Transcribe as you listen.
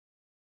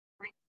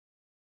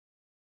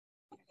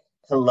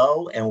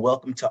Hello and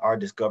welcome to our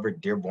Discover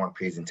Dearborn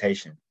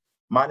presentation.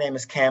 My name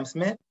is Cam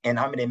Smith and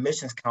I'm an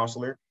admissions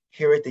counselor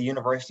here at the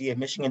University of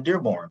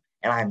Michigan-Dearborn,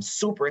 and I'm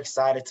super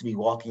excited to be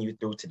walking you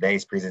through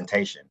today's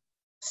presentation.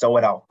 So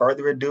without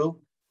further ado,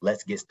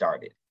 let's get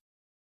started.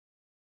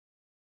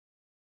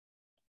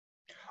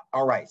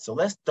 All right, so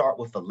let's start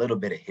with a little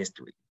bit of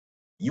history.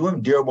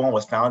 UM-Dearborn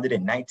was founded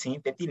in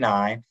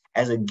 1959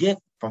 as a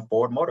gift from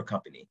Ford Motor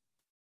Company.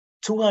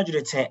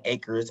 210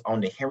 acres on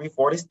the Henry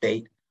Ford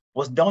estate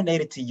was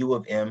donated to U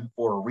of M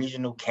for a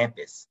regional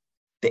campus.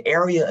 The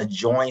area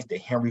adjoins the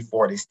Henry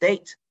Ford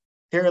estate,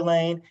 Pier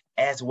Lane,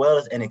 as well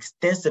as an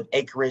extensive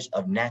acreage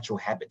of natural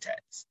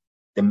habitats.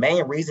 The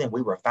main reason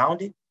we were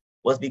founded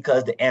was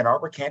because the Ann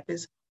Arbor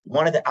campus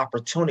wanted the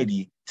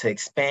opportunity to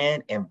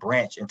expand and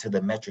branch into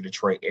the Metro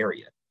Detroit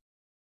area.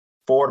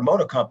 Ford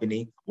Motor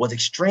Company was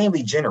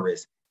extremely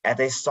generous as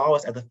they saw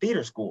us as a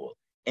feeder school,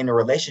 and the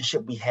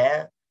relationship we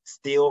have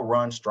still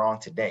runs strong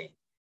today.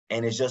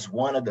 And it's just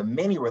one of the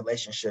many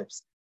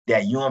relationships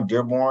that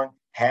UM-Dearborn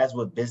has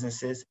with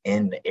businesses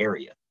in the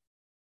area.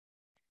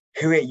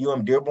 Here at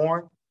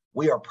UM-Dearborn,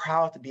 we are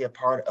proud to be a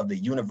part of the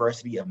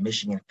University of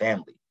Michigan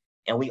family,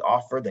 and we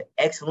offer the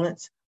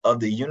excellence of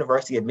the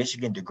University of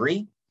Michigan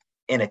degree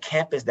in a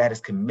campus that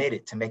is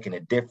committed to making a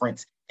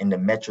difference in the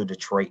Metro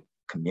Detroit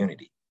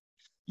community.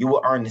 You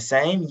will earn the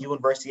same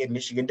University of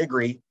Michigan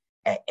degree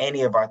at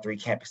any of our three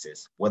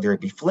campuses, whether it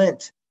be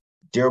Flint,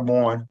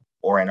 Dearborn,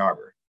 or Ann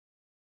Arbor.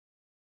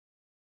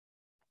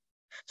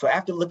 So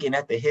after looking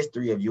at the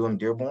history of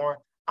UM-Dearborn,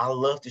 I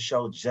love to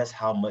show just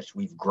how much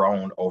we've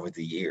grown over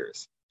the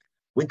years.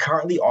 We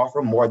currently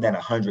offer more than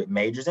 100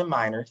 majors and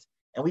minors,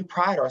 and we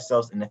pride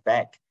ourselves in the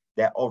fact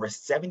that over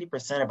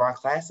 70% of our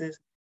classes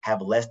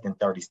have less than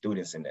 30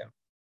 students in them.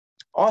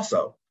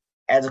 Also,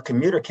 as a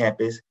commuter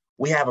campus,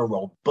 we have a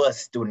robust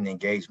student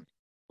engagement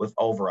with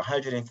over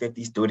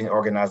 150 student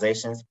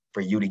organizations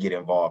for you to get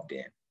involved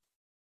in.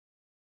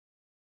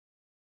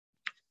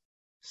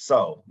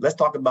 So let's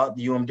talk about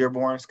the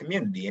UM-Dearborn's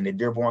community and the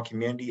Dearborn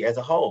community as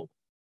a whole.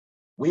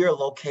 We are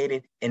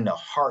located in the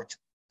heart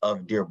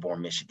of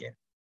Dearborn, Michigan.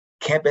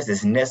 Campus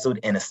is nestled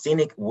in a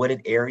scenic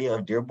wooded area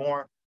of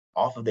Dearborn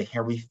off of the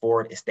Henry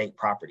Ford estate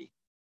property.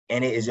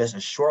 And it is just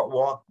a short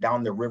walk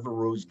down the River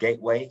Rouge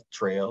Gateway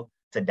Trail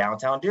to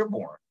downtown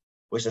Dearborn,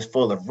 which is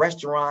full of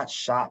restaurants,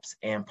 shops,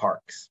 and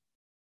parks.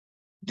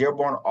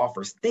 Dearborn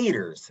offers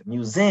theaters,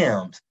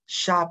 museums,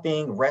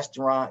 shopping,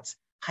 restaurants,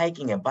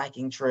 hiking and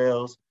biking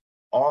trails,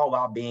 all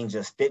while being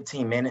just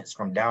 15 minutes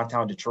from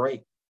downtown Detroit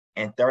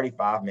and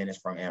 35 minutes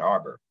from Ann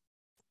Arbor.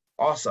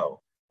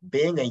 Also,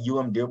 being a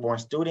UM-Dearborn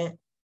student,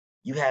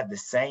 you have the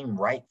same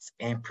rights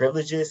and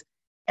privileges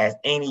as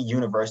any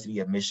University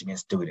of Michigan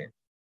student.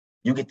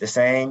 You get the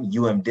same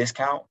UM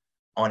discount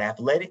on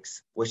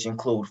athletics, which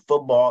include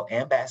football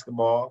and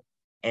basketball,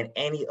 and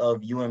any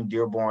of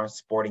UM-Dearborn's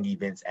sporting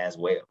events as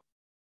well.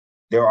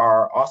 There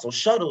are also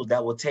shuttles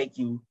that will take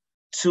you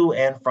to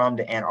and from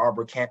the Ann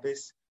Arbor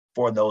campus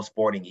for those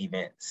sporting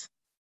events.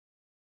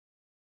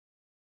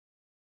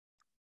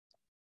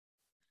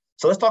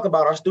 So let's talk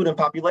about our student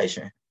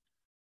population.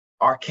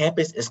 Our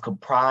campus is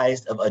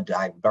comprised of a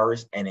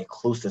diverse and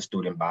inclusive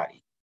student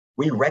body.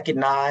 We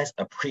recognize,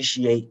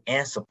 appreciate,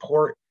 and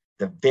support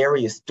the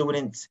various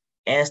students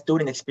and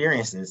student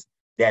experiences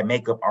that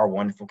make up our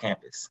wonderful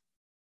campus.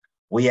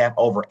 We have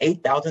over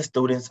 8,000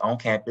 students on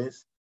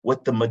campus,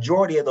 with the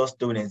majority of those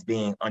students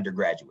being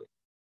undergraduate.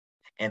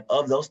 And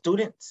of those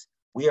students,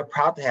 we are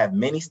proud to have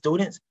many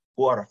students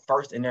who are the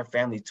first in their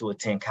family to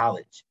attend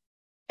college.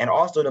 And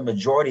also the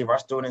majority of our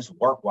students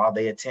work while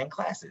they attend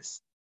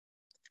classes.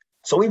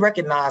 So we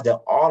recognize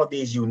that all of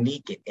these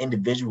unique and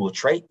individual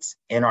traits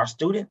in our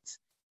students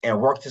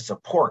and work to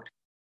support,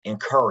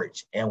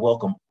 encourage, and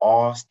welcome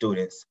all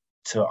students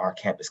to our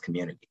campus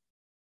community.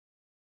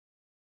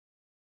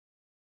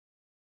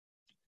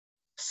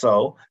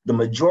 So the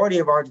majority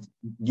of our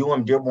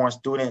UM-Dearborn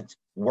students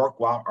work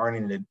while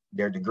earning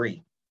their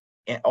degree.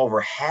 And over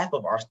half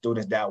of our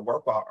students that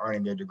work while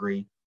earning their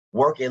degree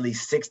work at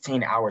least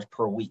 16 hours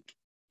per week,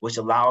 which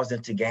allows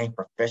them to gain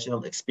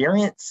professional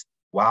experience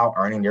while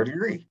earning their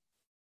degree.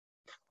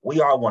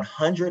 We are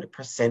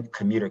 100%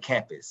 commuter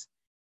campus.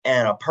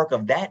 And a perk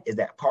of that is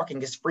that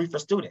parking is free for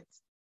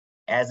students,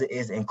 as it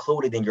is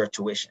included in your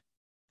tuition.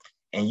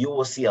 And you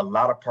will see a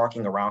lot of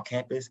parking around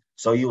campus,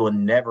 so you will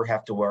never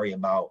have to worry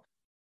about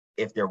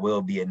if there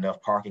will be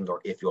enough parking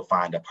or if you'll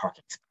find a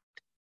parking spot.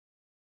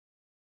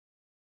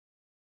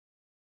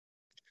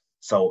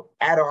 So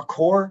at our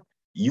core,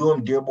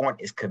 UM-Dearborn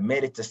is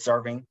committed to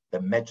serving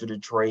the Metro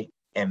Detroit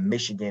and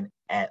Michigan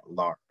at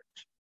large.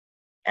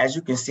 As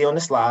you can see on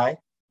the slide,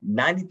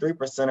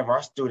 93% of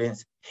our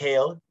students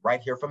hail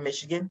right here from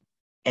Michigan,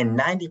 and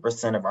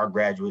 90% of our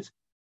graduates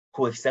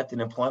who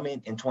accepted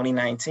employment in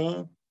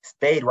 2019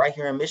 stayed right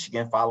here in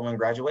Michigan following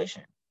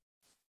graduation.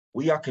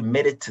 We are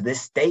committed to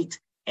this state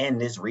and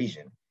this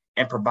region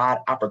and provide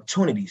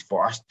opportunities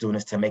for our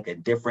students to make a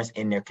difference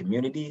in their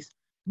communities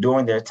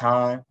during their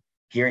time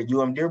here at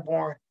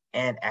UM-Dearborn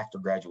and after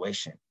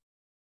graduation.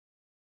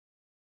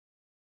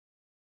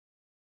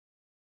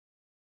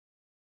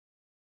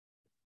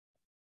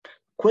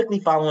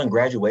 Quickly following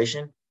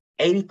graduation,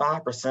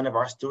 85% of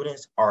our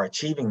students are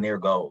achieving their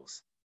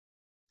goals.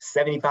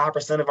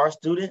 75% of our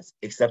students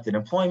accepted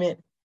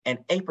employment, and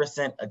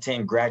 8%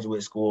 attend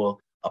graduate school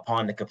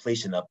upon the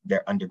completion of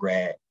their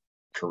undergrad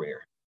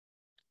career.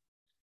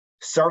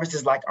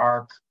 Services like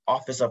our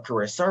Office of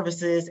Career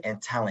Services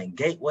and Talent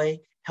Gateway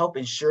help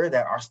ensure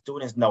that our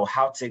students know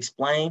how to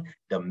explain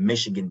the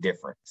Michigan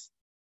difference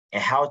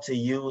and how to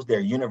use their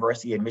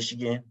University of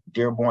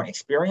Michigan-Dearborn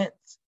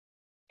experience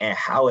and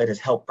how it has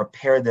helped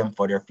prepare them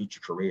for their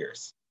future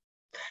careers.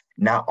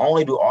 Not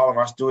only do all of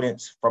our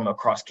students from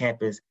across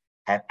campus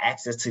have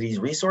access to these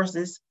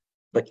resources,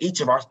 but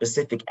each of our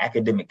specific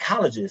academic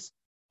colleges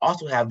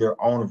also have their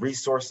own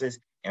resources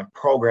and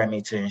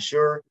programming to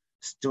ensure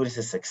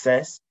students'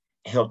 success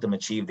and help them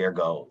achieve their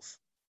goals.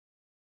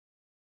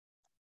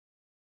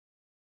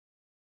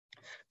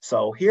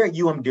 So here at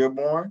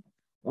UM-Dearborn,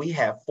 we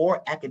have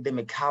 4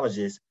 academic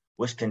colleges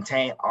which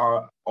contain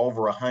our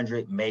over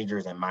 100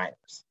 majors and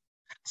minors.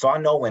 So I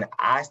know when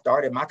I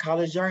started my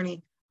college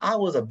journey, I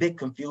was a bit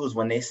confused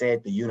when they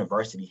said the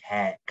university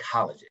had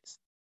colleges.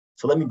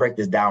 So let me break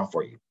this down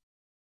for you.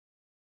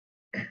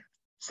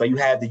 So you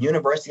have the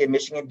University of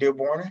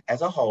Michigan-Dearborn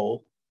as a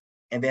whole,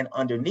 and then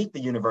underneath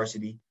the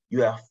university,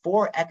 you have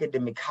 4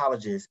 academic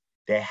colleges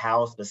that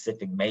house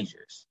specific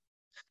majors.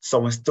 So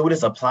when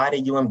students apply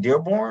to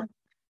UM-Dearborn,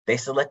 they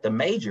select a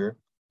major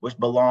which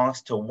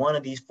belongs to one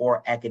of these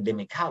 4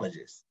 academic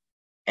colleges.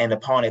 And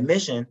upon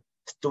admission,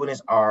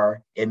 students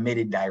are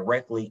admitted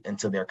directly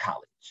into their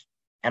college.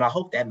 And I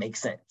hope that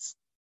makes sense.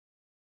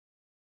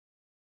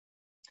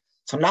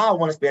 So now I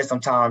want to spend some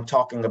time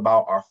talking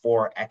about our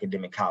 4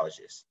 academic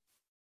colleges.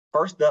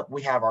 First up,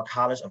 we have our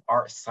College of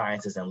Arts,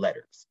 Sciences, and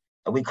Letters,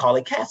 and we call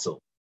it CASEL.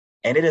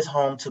 And it is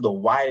home to the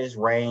widest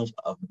range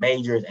of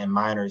majors and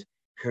minors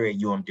here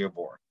at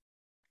UM-Dearborn.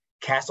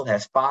 CASEL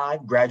has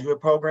 5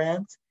 graduate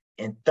programs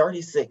and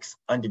 36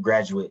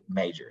 undergraduate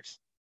majors.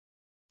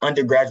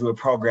 Undergraduate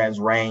programs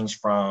range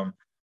from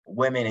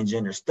women and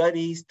gender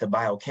studies to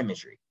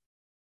biochemistry,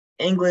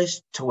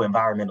 English to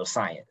environmental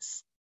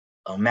science,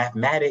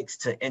 mathematics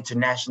to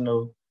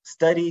international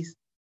studies,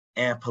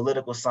 and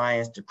political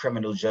science to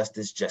criminal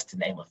justice, just to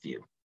name a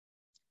few.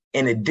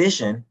 In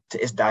addition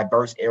to its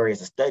diverse areas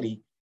of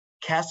study,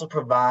 CASEL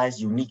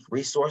provides unique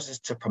resources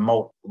to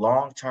promote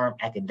long-term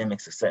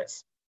academic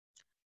success.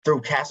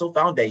 Through CASEL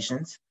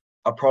Foundations,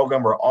 a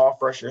program where all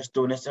first-year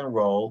students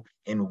enroll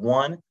in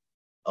one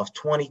of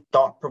 20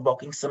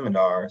 thought-provoking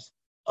seminars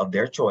of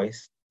their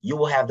choice, you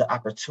will have the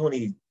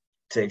opportunity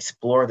to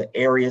explore the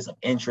areas of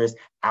interest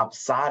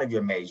outside of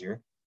your major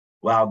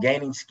while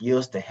gaining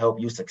skills to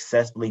help you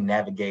successfully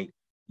navigate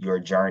your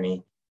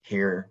journey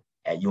here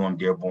at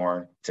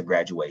UM-Dearborn to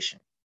graduation.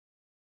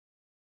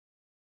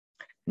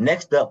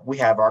 Next up, we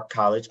have our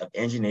College of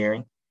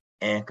Engineering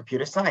and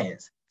Computer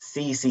Science,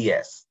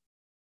 CECS.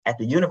 At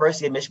the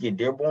University of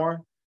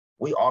Michigan-Dearborn,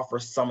 we offer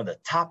some of the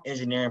top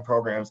engineering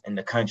programs in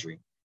the country,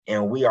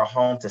 and we are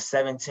home to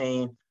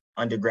 17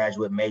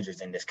 undergraduate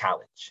majors in this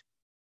college.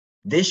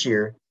 This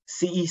year,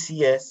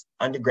 CECS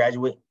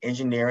undergraduate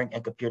engineering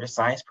and computer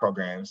science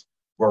programs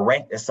were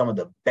ranked as some of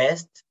the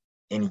best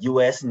in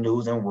U.S.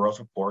 News and World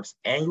Report's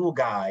annual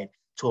guide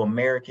to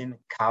American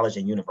colleges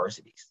and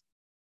universities.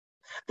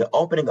 The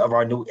opening of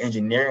our new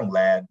engineering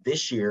lab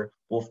this year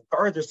will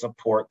further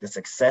support the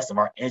success of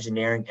our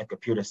engineering and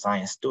computer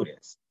science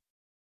students.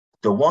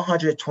 The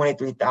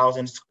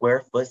 123,000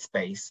 square foot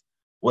space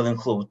will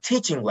include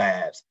teaching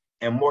labs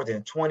and more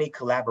than 20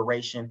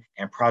 collaboration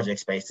and project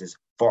spaces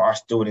for our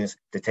students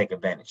to take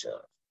advantage of.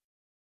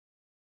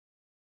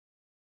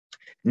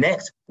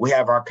 Next, we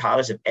have our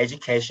College of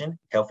Education,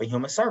 Health and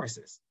Human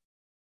Services,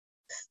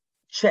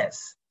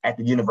 CHES, at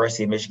the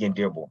University of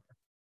Michigan-Dearborn.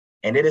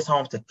 And it is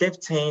home to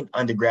 15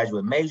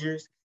 undergraduate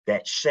majors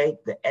that shape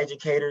the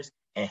educators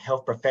and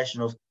health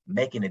professionals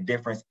making a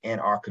difference in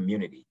our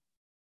community.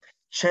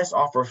 CHES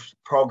offers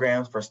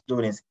programs for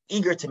students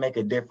eager to make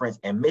a difference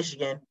in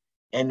Michigan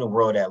and the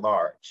world at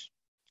large.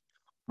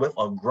 With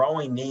a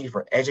growing need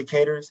for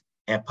educators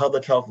and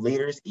public health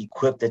leaders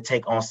equipped to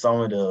take on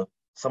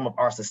some of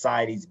our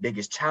society's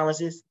biggest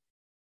challenges,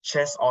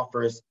 CHES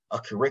offers a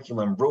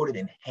curriculum rooted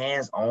in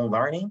hands-on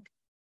learning,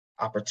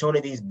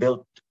 opportunities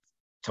built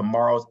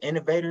tomorrow's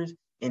innovators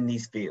in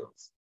these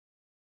fields.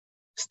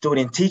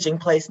 Student teaching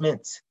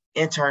placements,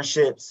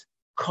 internships,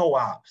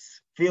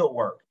 co-ops,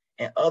 fieldwork,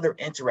 and other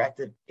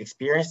interactive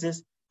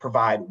experiences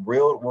provide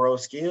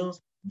real-world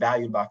skills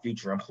valued by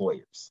future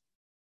employers.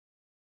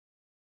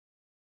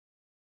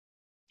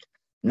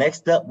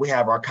 Next up, we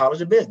have our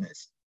College of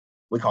Business.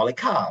 We call it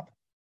COB,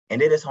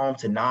 and it is home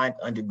to 9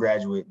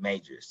 undergraduate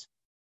majors.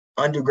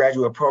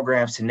 Undergraduate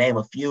programs, to name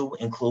a few,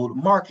 include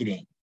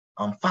marketing,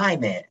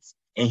 finance,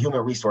 and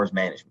human resource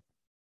management.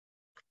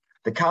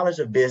 The College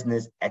of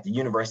Business at the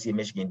University of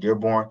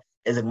Michigan-Dearborn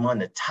is among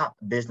the top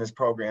business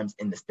programs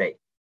in the state.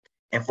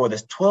 And for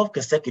this 12th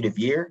consecutive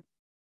year,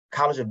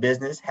 College of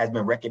Business has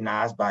been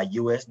recognized by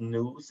U.S.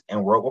 News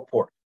and World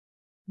Report.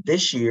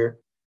 This year,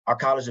 our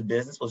College of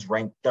Business was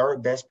ranked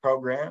third best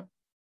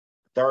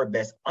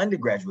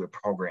undergraduate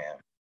program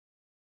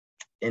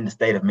in the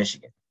state of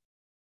Michigan.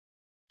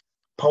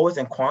 Poets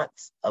and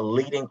Quants, a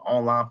leading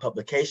online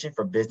publication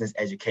for business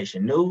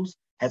education news,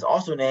 has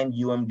also named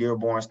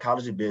UM-Dearborn's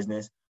College of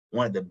Business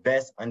one of the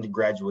best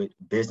undergraduate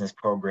business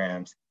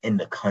programs in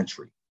the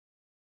country.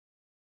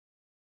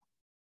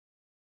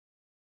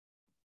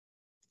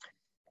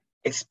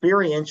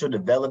 Experiential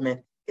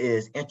development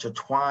is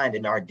intertwined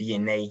in our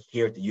DNA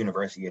here at the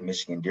University of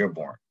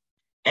Michigan-Dearborn.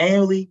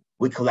 Annually,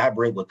 we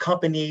collaborate with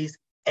companies,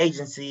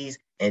 agencies,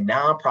 and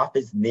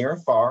nonprofits near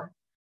and far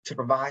to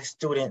provide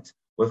students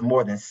with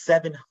more than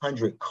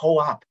 700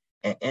 co-op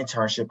and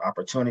internship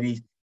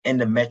opportunities in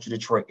the Metro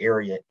Detroit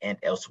area and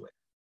elsewhere.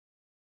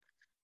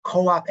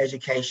 Co-op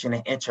education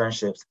and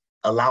internships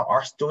allow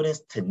our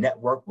students to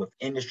network with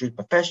industry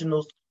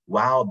professionals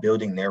while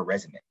building their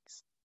resumes.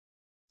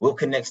 We'll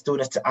connect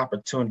students to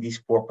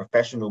opportunities for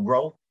professional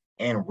growth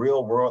and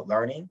real-world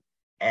learning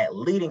at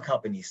leading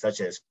companies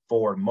such as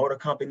Ford Motor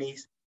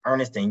Companies,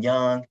 Ernst &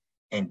 Young,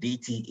 and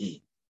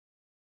DTE.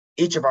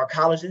 Each of our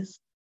colleges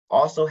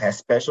also has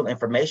special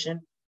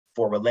information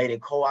for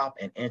related co-op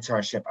and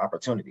internship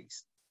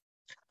opportunities.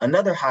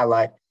 Another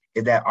highlight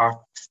is that our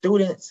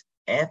students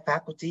and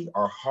faculty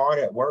are hard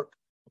at work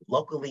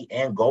locally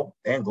and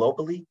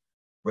globally,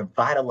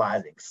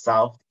 revitalizing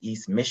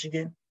Southeast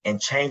Michigan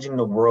and changing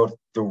the world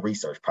through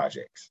research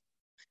projects.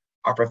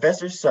 Our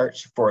professors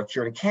search for a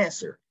cure to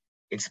cancer,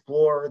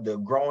 explore the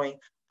growing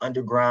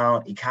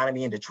underground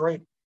economy in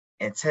Detroit,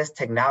 and test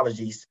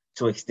technologies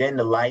to extend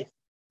the life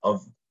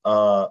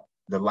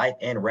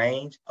and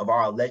range of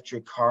our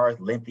electric car's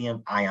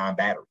lithium-ion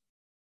battery.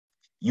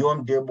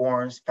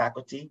 UM-Dearborn's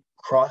faculty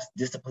cross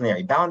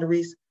disciplinary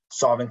boundaries,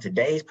 solving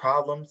today's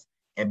problems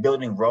and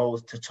building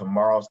roads to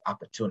tomorrow's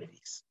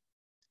opportunities.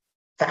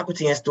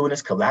 Faculty and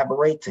students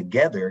collaborate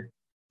together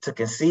to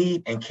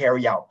conceive and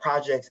carry out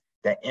projects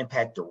that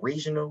impact the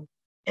regional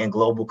and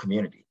global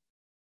community.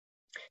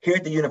 Here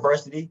at the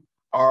university,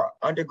 our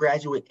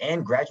undergraduate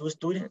and graduate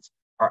students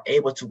are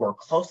able to work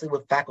closely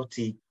with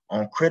faculty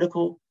on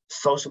critical,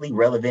 socially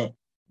relevant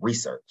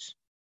research.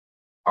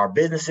 Our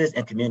businesses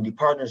and community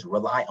partners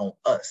rely on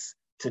us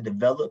to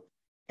develop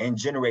and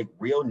generate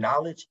real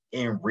knowledge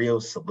and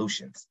real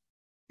solutions.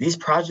 These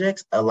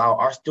projects allow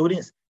our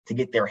students to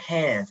get their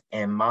hands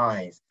and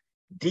minds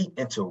deep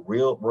into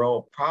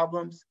real-world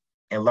problems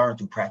and learn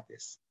through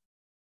practice.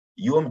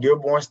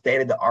 UM-Dearborn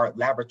state-of-the-art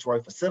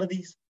laboratory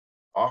facilities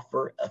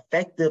offer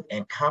effective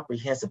and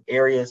comprehensive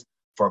areas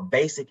for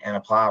basic and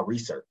applied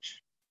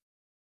research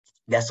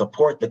that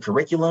support the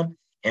curriculum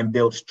and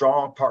build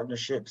strong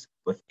partnerships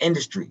with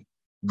industry,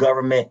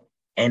 government,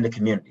 and the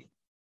community.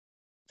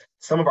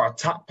 Some of our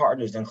top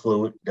partners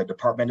include the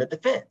Department of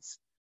Defense,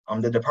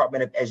 the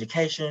Department of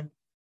Education,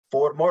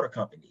 Ford Motor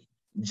Company,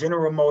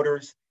 General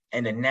Motors,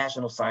 and the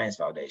National Science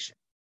Foundation.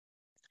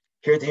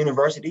 Here at the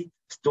university,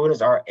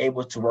 students are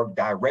able to work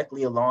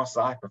directly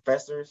alongside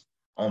professors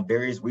on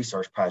various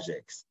research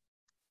projects.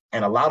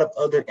 And a lot of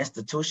other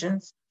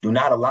institutions do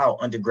not allow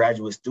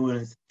undergraduate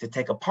students to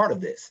take a part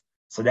of this.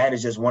 So that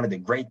is just one of the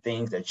great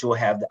things that you'll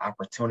have the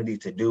opportunity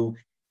to do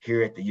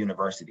here at the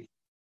university.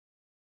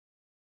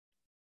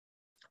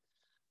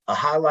 A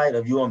highlight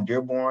of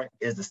UM-Dearborn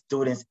is the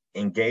students'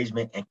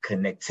 engagement and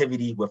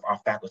connectivity with our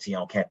faculty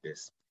on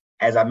campus.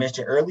 As I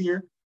mentioned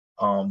earlier,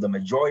 the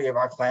majority of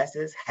our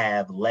classes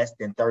have less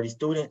than 30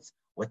 students,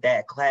 with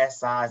that class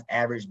size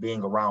average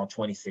being around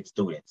 26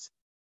 students,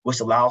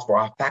 which allows for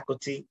our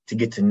faculty to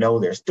get to know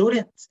their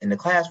students in the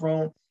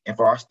classroom and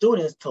for our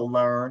students to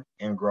learn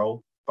and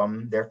grow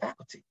from their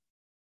faculty.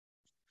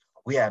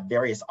 We have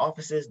various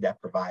offices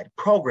that provide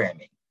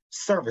programming,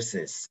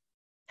 services,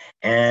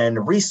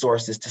 and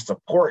resources to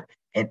support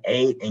and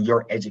aid in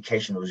your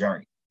educational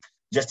journey.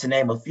 Just to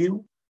name a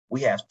few,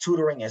 we have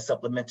tutoring and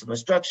supplemental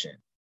instruction.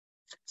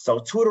 So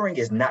tutoring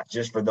is not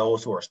just for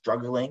those who are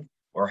struggling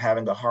or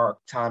having a hard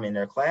time in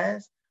their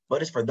class,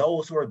 but it's for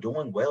those who are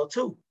doing well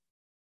too.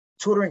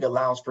 Tutoring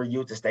allows for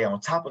you to stay on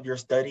top of your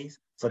studies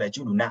so that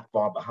you do not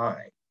fall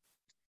behind.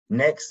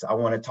 Next, I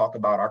want to talk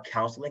about our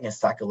counseling and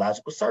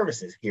psychological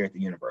services here at the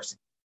university.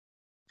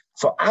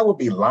 So I would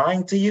be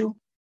lying to you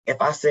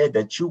if I said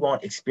that you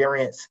won't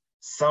experience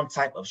some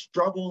type of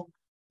struggle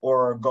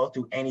or go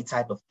through any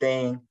type of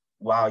thing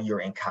while you're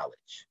in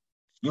college.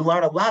 You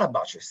learn a lot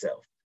about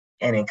yourself,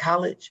 and in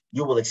college,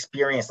 you will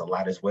experience a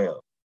lot as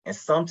well. And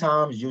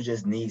sometimes you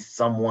just need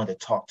someone to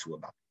talk to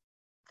about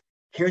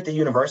it. Here at the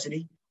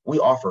university, we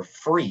offer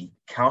free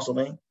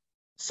counseling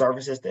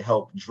services to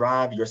help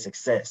drive your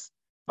success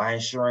by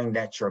ensuring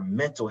that your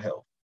mental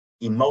health,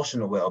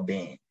 emotional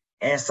well-being,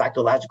 and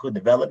psychological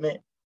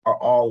development are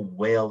all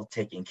well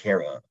taken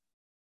care of.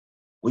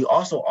 We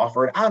also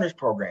offer an honors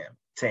program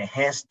to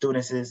enhance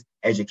students'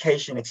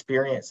 education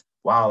experience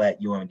while at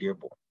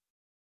UM-Dearborn.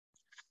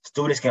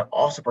 Students can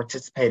also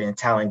participate in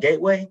Talent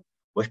Gateway,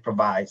 which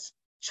provides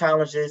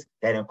challenges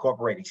that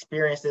incorporate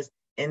experiences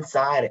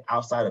inside and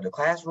outside of the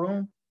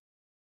classroom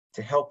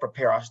to help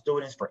prepare our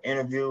students for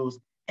interviews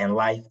and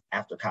life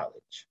after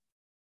college.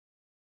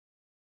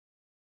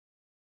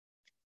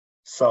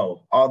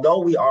 So, although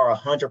we are a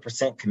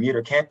 100%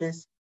 commuter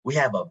campus, we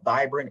have a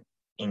vibrant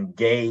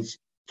engaged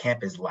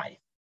campus life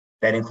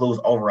that includes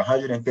over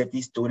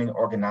 150 student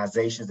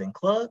organizations and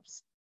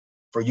clubs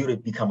for you to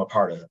become a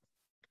part of.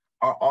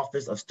 Our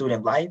Office of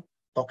Student Life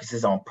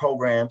focuses on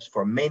programs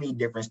for many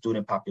different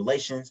student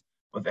populations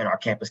within our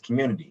campus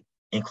community,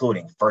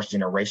 including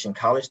first-generation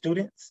college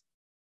students,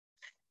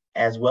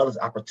 as well as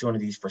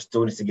opportunities for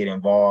students to get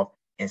involved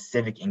in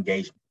civic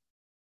engagement.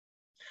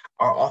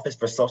 Our Office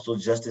for Social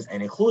Justice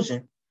and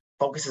Inclusion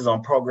focuses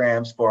on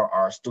programs for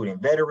our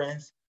student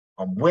veterans,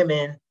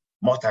 women,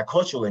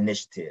 multicultural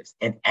initiatives,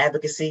 and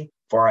advocacy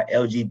for our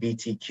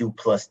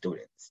LGBTQ+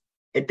 students.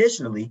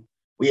 Additionally,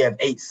 we have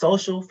 8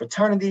 social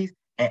fraternities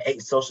and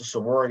 8 social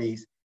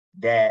sororities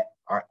that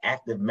are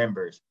active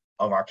members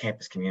of our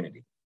campus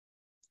community.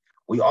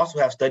 We also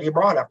have study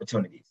abroad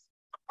opportunities.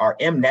 Our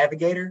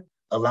M-Navigator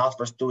allows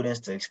for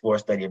students to explore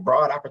study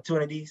abroad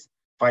opportunities,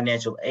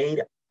 financial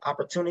aid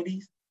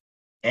opportunities,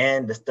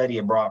 and the study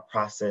abroad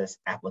process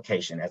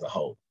application as a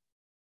whole.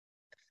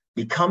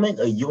 Becoming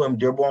a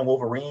UM-Dearborn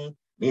Wolverine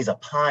means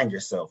applying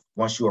yourself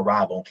once you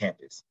arrive on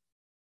campus.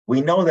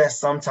 We know that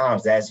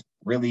sometimes that's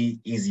really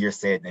easier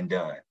said than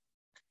done.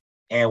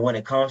 And when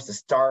it comes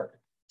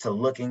to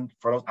looking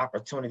for those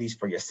opportunities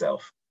for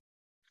yourself,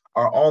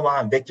 our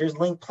online Victors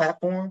Link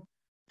platform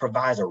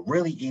provides a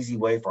really easy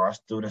way for our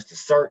students to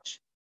search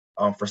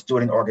for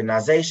student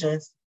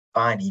organizations,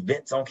 find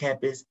events on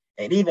campus,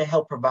 and even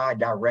help provide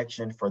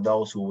direction for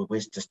those who would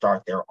wish to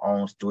start their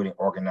own student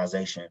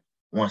organization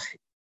once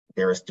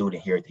they're a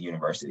student here at the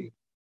university.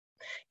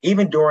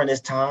 Even during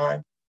this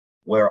time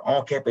where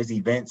on-campus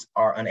events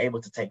are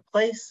unable to take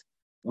place,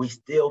 we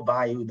still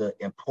value the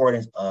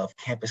importance of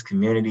campus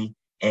community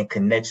and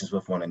connections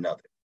with one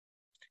another.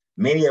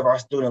 Many of our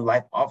student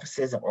life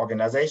offices and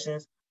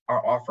organizations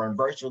are offering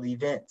virtual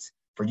events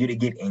for you to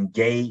get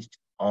engaged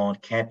on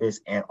campus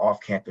and off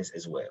campus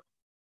as well.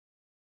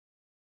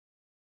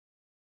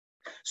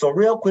 So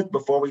real quick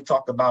before we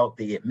talk about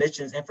the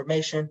admissions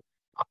information,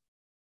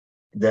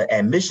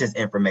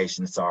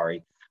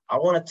 I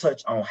want to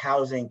touch on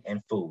housing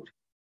and food.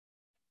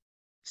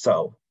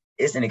 So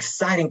it's an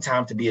exciting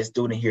time to be a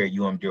student here at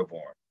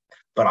UM-Dearborn,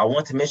 but I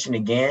want to mention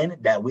again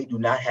that we do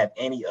not have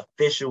any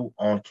official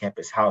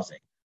on-campus housing,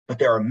 but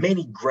there are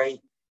many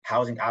great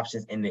housing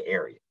options in the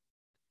area.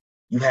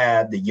 You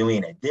have the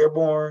Union at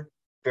Dearborn,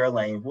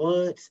 Fairlane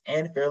Woods,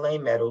 and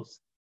Fairlane Meadows,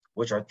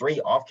 which are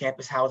 3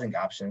 off-campus housing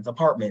options,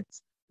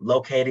 apartments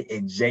located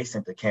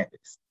adjacent to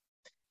campus.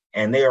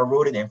 And they are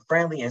rooted in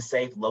friendly and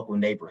safe local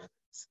neighborhoods.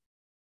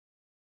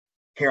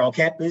 Here on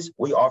campus,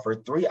 we offer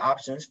 3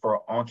 options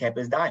for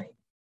on-campus dining.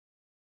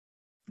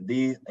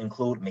 These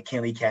include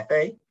McKinley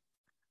Cafe,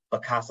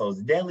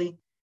 Picasso's Deli,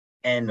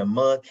 and the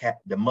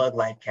Mug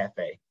Life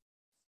Cafe.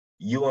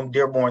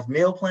 UM-Dearborn's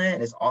meal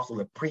plan is also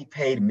a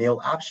prepaid meal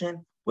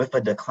option with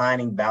a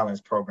declining balance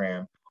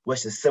program,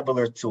 which is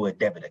similar to a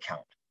debit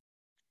account.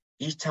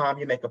 Each time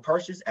you make a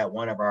purchase at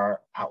one of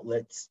our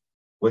outlets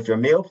with your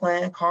meal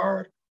plan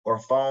card or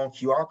phone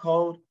QR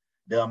code,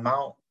 the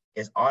amount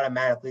is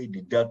automatically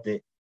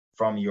deducted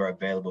from your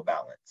available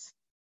balance.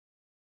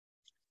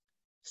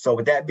 So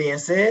with that being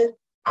said,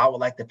 I would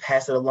like to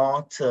pass it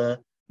along to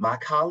my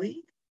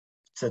colleague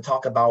to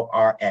talk about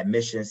our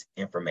admissions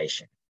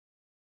information.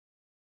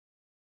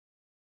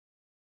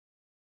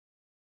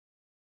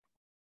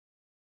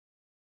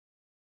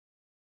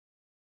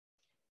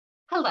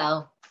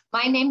 Hello,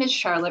 my name is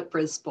Charlotte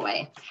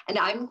Brisbois, and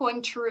I'm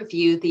going to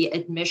review the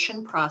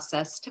admission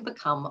process to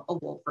become a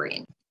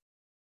Wolverine.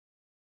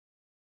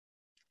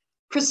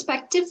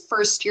 Prospective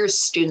first-year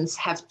students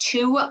have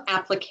 2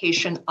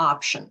 application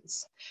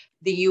options,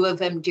 the U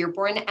of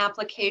M-Dearborn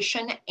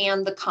application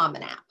and the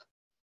Common App.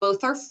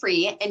 Both are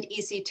free and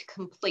easy to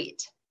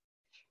complete.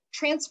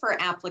 Transfer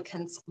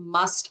applicants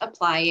must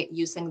apply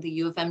using the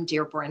U of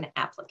M-Dearborn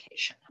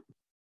application.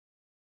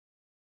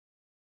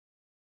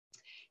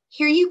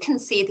 Here you can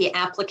see the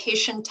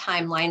application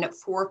timeline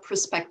for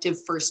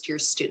prospective first-year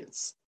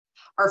students.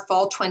 Our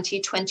fall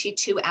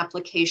 2022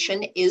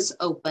 application is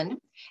open,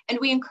 and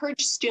we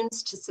encourage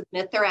students to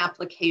submit their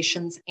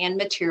applications and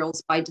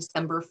materials by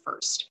December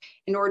 1st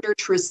in order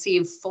to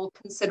receive full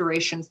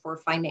consideration for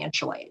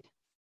financial aid.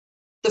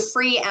 The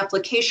free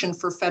application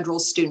for federal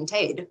student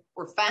aid,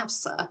 or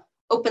FAFSA,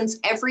 opens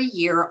every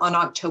year on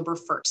October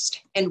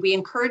 1st, and we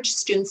encourage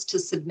students to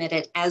submit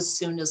it as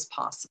soon as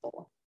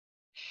possible.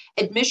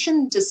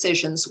 Admission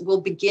decisions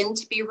will begin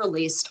to be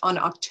released on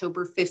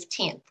October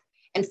 15th,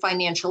 and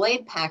financial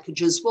aid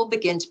packages will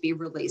begin to be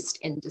released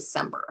in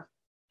December.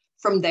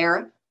 From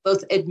there,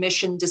 both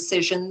admission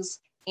decisions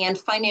and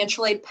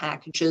financial aid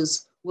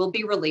packages will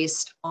be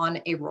released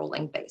on a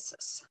rolling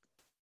basis.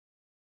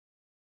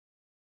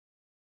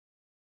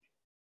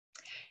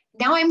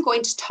 Now I'm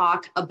going to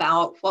talk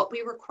about what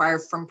we require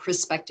from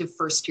prospective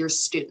first-year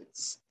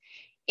students.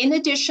 In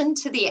addition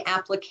to the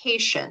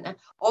application,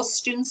 all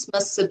students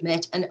must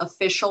submit an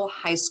official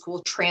high school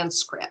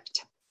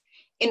transcript.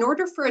 In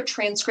order for a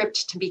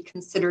transcript to be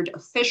considered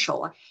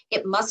official,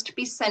 it must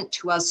be sent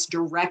to us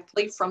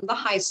directly from the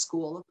high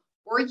school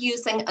or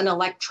using an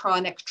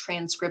electronic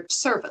transcript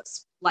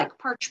service, like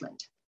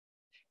Parchment.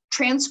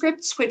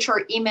 Transcripts which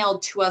are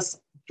emailed to us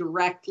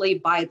directly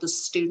by the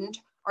student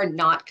are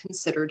not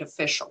considered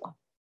official.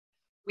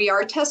 We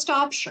are test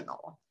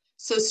optional,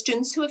 so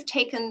students who have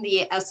taken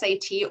the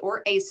SAT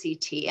or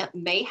ACT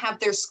may have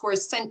their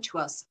scores sent to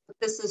us, but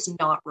this is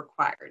not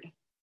required.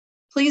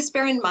 Please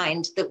bear in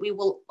mind that we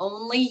will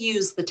only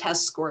use the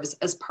test scores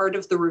as part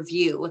of the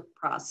review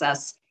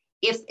process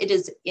if it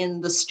is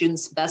in the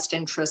student's best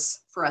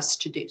interests for us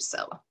to do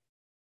so.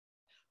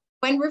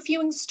 When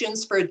reviewing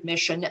students for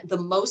admission, the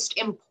most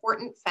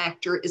important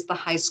factor is the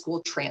high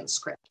school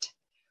transcript.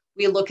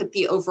 We look at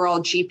the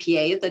overall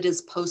GPA that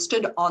is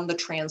posted on the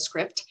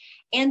transcript,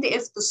 and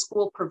if the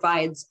school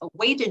provides a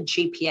weighted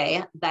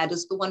GPA, that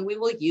is the one we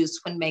will use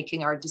when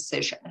making our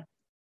decision.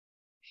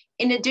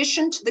 In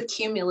addition to the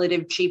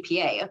cumulative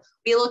GPA,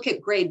 we look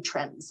at grade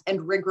trends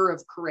and rigor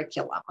of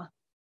curriculum.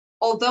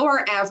 Although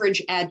our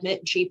average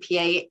admit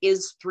GPA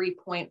is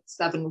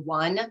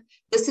 3.71,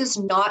 this is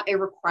not a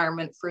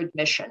requirement for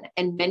admission,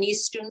 and many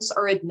students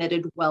are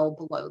admitted well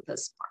below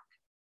this mark.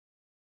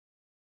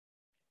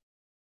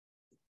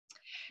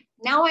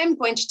 Now I'm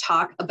going to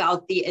talk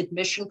about the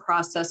admission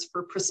process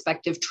for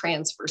prospective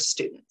transfer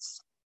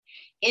students.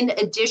 In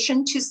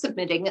addition to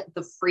submitting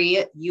the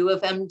free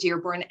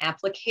U-of-M-Dearborn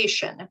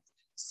application,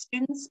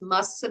 students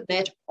must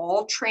submit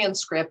all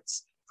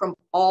transcripts from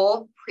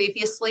all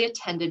previously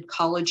attended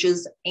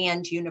colleges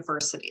and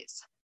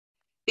universities.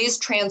 These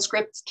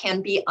transcripts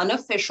can be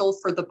unofficial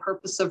for the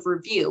purpose of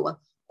review,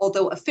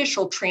 although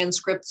official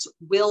transcripts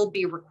will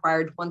be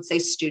required once a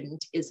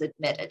student is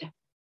admitted.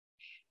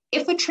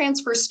 If a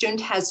transfer student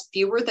has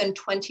fewer than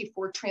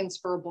 24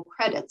 transferable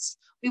credits,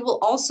 we will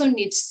also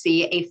need to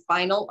see a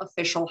final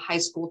official high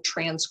school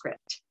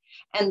transcript,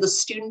 and the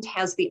student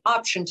has the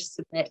option to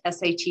submit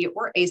SAT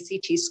or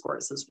ACT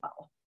scores as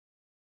well.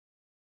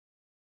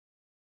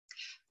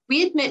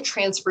 We admit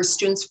transfer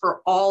students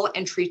for all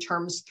entry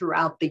terms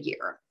throughout the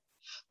year.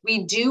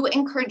 We do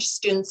encourage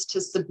students to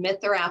submit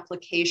their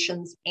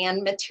applications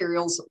and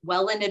materials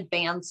well in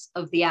advance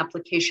of the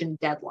application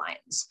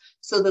deadlines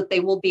so that they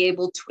will be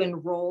able to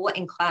enroll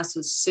in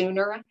classes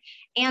sooner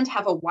and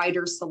have a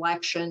wider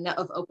selection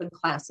of open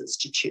classes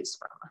to choose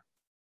from.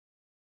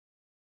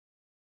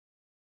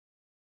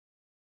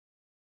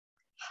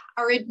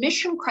 Our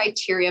admission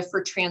criteria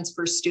for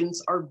transfer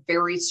students are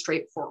very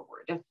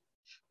straightforward.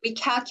 We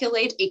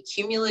calculate a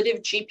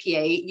cumulative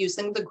GPA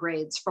using the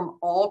grades from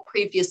all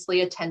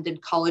previously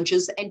attended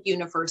colleges and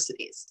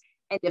universities.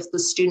 And if the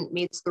student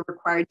meets the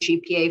required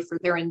GPA for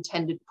their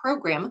intended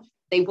program,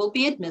 they will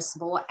be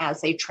admissible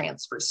as a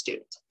transfer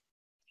student.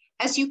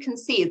 As you can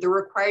see, the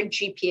required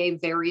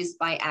GPA varies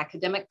by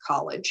academic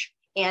college,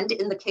 and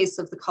in the case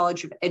of the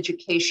College of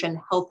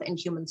Education, Health, and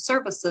Human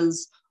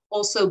Services,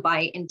 also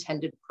by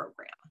intended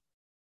program.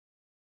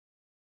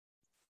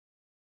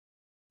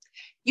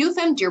 U of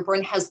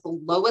M-Dearborn has the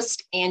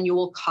lowest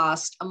annual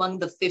cost among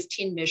the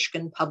 15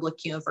 Michigan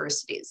public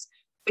universities,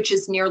 which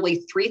is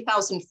nearly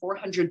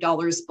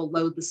 $3,400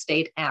 below the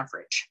state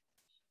average.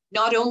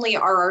 Not only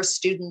are our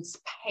students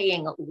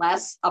paying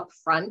less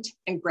upfront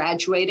and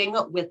graduating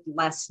with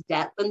less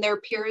debt than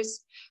their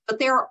peers, but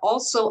they are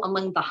also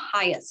among the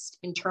highest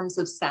in terms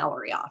of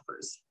salary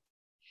offers.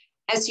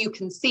 As you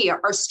can see,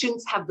 our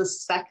students have the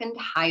second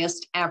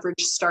highest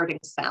average starting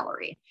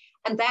salary,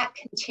 and that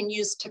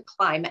continues to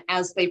climb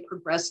as they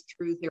progress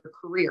through their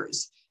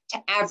careers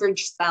to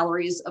average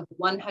salaries of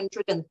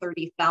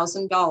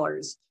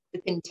 $130,000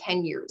 within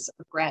 10 years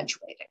of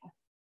graduating.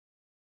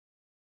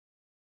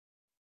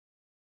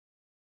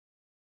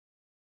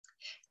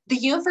 The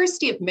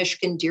University of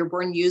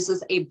Michigan-Dearborn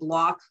uses a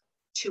block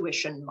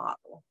tuition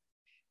model.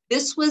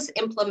 This was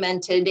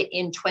implemented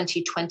in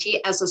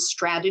 2020 as a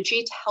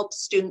strategy to help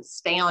students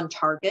stay on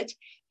target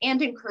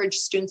and encourage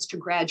students to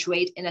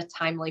graduate in a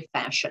timely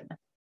fashion.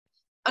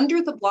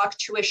 Under the block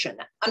tuition,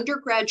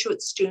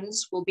 undergraduate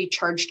students will be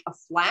charged a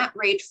flat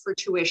rate for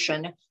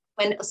tuition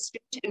when a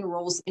student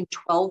enrolls in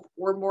 12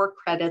 or more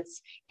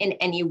credits in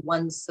any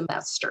one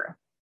semester.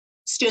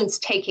 Students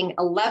taking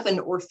 11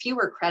 or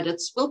fewer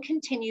credits will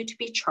continue to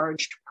be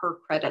charged per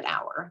credit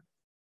hour.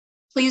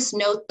 Please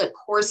note that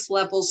course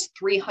levels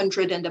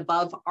 300 and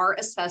above are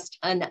assessed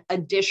an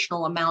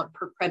additional amount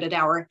per credit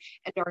hour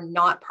and are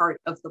not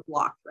part of the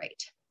block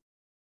rate.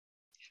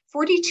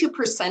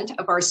 42%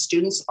 of our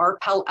students are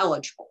Pell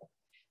eligible.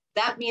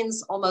 That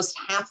means almost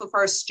half of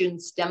our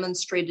students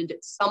demonstrated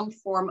some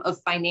form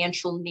of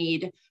financial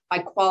need by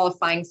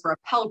qualifying for a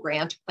Pell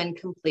Grant when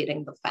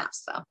completing the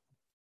FAFSA.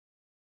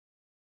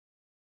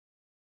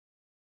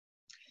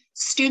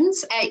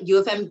 Students at U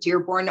of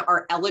M-Dearborn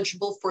are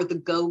eligible for the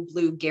Go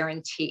Blue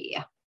Guarantee.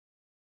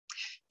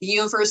 The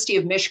University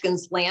of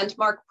Michigan's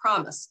landmark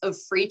promise of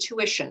free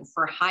tuition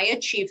for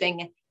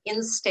high-achieving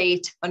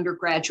in-state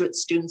undergraduate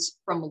students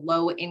from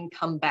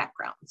low-income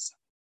backgrounds.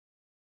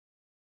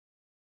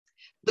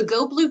 The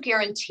Go Blue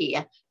Guarantee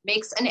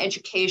makes an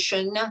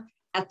education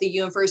at the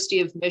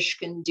University of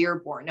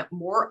Michigan-Dearborn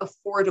more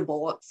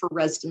affordable for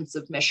residents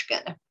of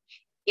Michigan.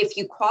 If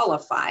you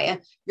qualify,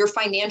 your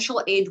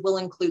financial aid will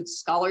include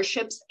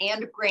scholarships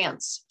and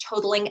grants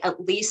totaling at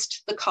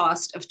least the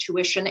cost of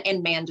tuition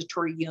and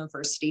mandatory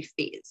university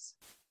fees.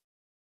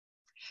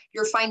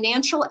 Your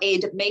financial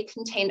aid may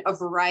contain a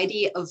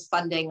variety of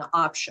funding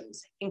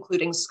options,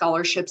 including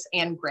scholarships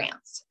and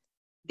grants.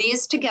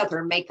 These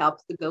together make up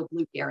the Go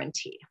Blue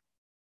Guarantee.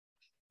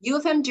 U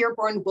of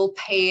M-Dearborn will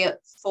pay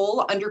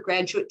full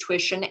undergraduate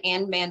tuition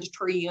and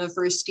mandatory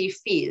university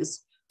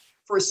fees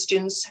for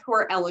students who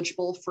are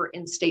eligible for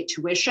in-state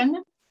tuition,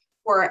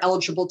 who are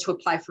eligible to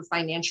apply for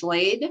financial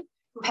aid,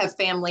 who have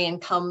family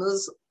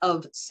incomes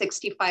of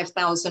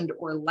 $65,000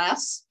 or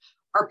less,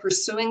 are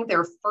pursuing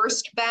their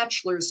first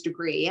bachelor's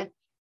degree,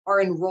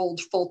 are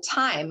enrolled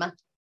full-time,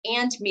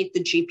 and meet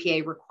the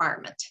GPA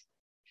requirement.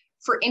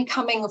 For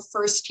incoming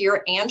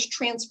first-year and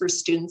transfer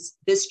students,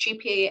 this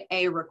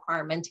GPA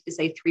requirement is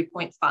a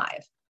 3.5.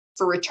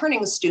 For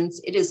returning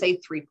students, it is a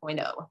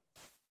 3.0.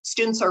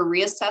 Students are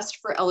reassessed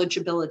for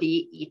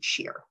eligibility each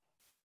year.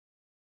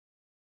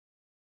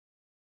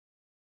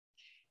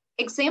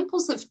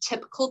 Examples of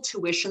typical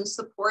tuition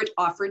support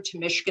offered to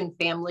Michigan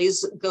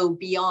families go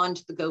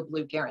beyond the Go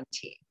Blue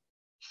Guarantee.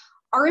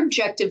 Our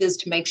objective is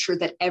to make sure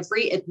that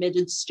every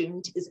admitted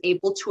student is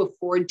able to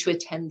afford to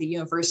attend the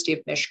University of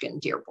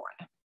Michigan-Dearborn.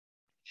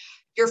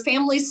 Your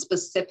family's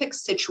specific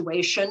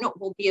situation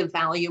will be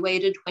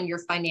evaluated when your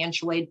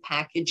financial aid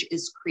package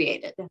is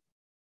created.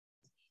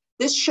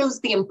 This shows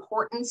the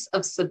importance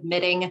of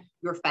submitting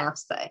your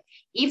FAFSA,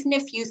 even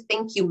if you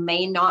think you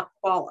may not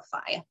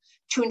qualify,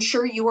 to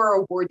ensure you are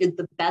awarded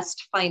the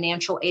best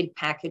financial aid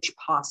package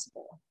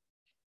possible.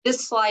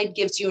 This slide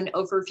gives you an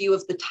overview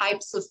of the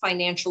types of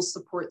financial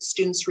support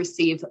students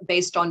receive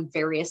based on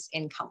various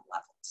income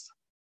levels.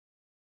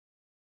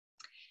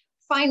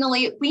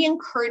 Finally, we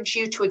encourage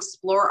you to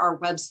explore our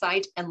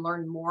website and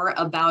learn more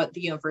about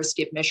the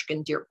University of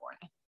Michigan-Dearborn.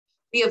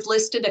 We have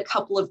listed a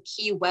couple of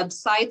key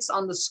websites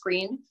on the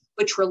screen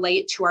which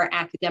relate to our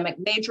academic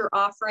major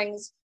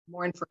offerings,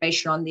 more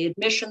information on the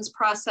admissions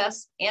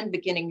process and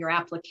beginning your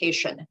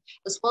application,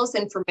 as well as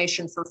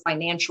information for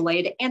financial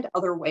aid and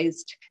other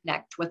ways to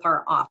connect with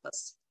our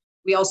office.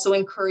 We also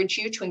encourage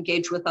you to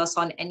engage with us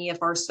on any of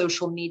our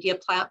social media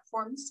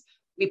platforms.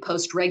 We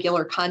post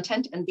regular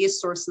content, and these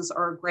sources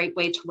are a great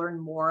way to learn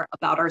more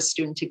about our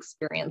student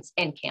experience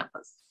and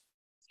campus.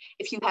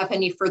 If you have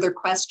any further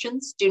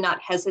questions, do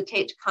not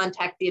hesitate to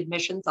contact the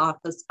admissions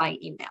office by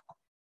email.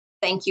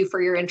 Thank you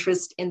for your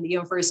interest in the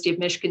University of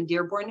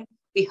Michigan-Dearborn.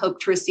 We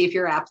hope to receive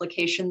your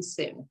application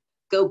soon.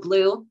 Go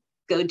Blue,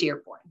 go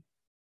Dearborn.